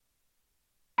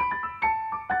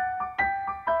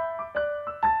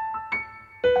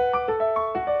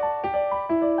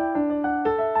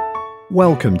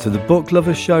Welcome to the Book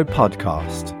Lovers Show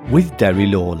podcast with Derry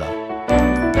Lawler.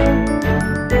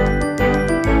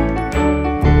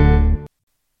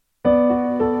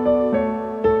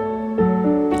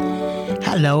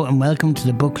 Hello and welcome to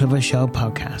the Book Lovers Show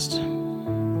podcast.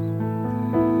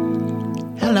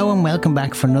 Hello and welcome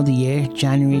back for another year,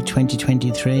 January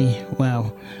 2023.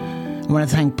 Wow. I want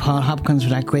to thank Paul Hopkins for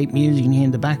that great music you can hear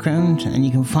in the background, and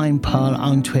you can find Paul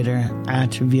on Twitter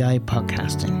at VI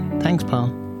Podcasting. Thanks,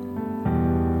 Paul.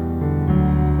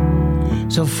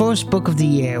 So first book of the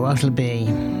year, what'll it be?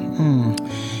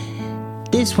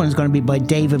 This one's going to be by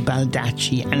David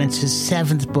Baldacci, and it's his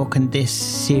seventh book in this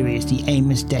series, the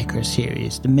Amos Decker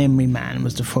series. The Memory Man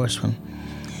was the first one.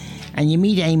 And you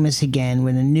meet Amos again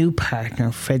with a new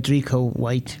partner, Frederico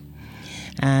White,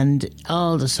 and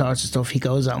all the sorts of stuff he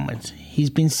goes on with. He's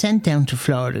been sent down to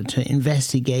Florida to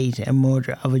investigate a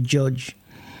murder of a judge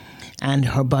and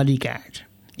her bodyguard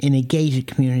in a gated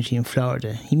community in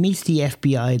Florida. He meets the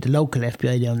FBI, the local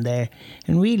FBI down there,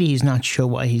 and really he's not sure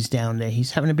why he's down there.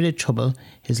 He's having a bit of trouble.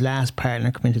 His last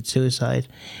partner committed suicide,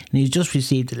 and he's just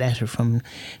received a letter from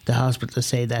the hospital to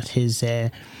say that his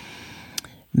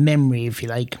memory, if you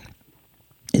like,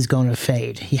 is going to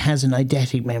fade. He has an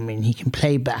eidetic memory, and he can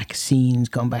play back scenes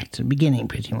going back to the beginning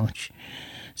pretty much.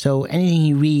 So anything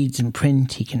he reads in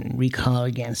print, he can recall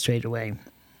again straight away.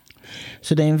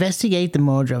 So they investigate the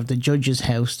murder of the judge's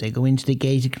house. They go into the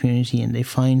gated community and they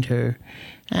find her,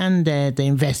 and they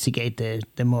investigate the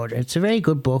murder. It's a very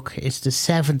good book. It's the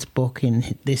seventh book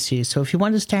in this year. So if you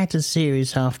want to start the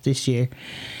series off this year,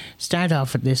 start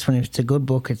off with this one. It's a good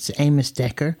book. It's Amos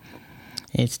Decker.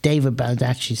 It's David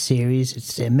Baldacci's series.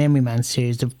 It's the Memory Man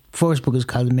series. The first book is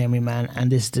called The Memory Man,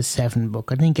 and this is the seventh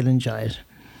book. I think you'll enjoy it.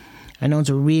 I know it's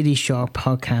a really short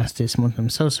podcast this month.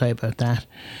 I'm so sorry about that.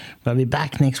 But I'll be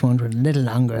back next month with a little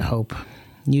longer, I hope.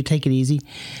 You take it easy.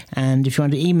 And if you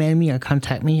want to email me or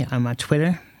contact me, I'm at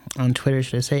Twitter. On Twitter,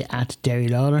 should I say, at Derry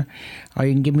Lawler. Or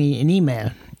you can give me an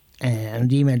email. And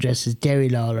the email address is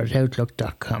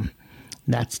derrylawler@outlook.com.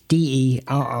 That's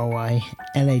DERRYLAWLOR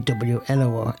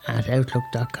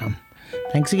 @outlook.com.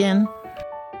 Thanks again.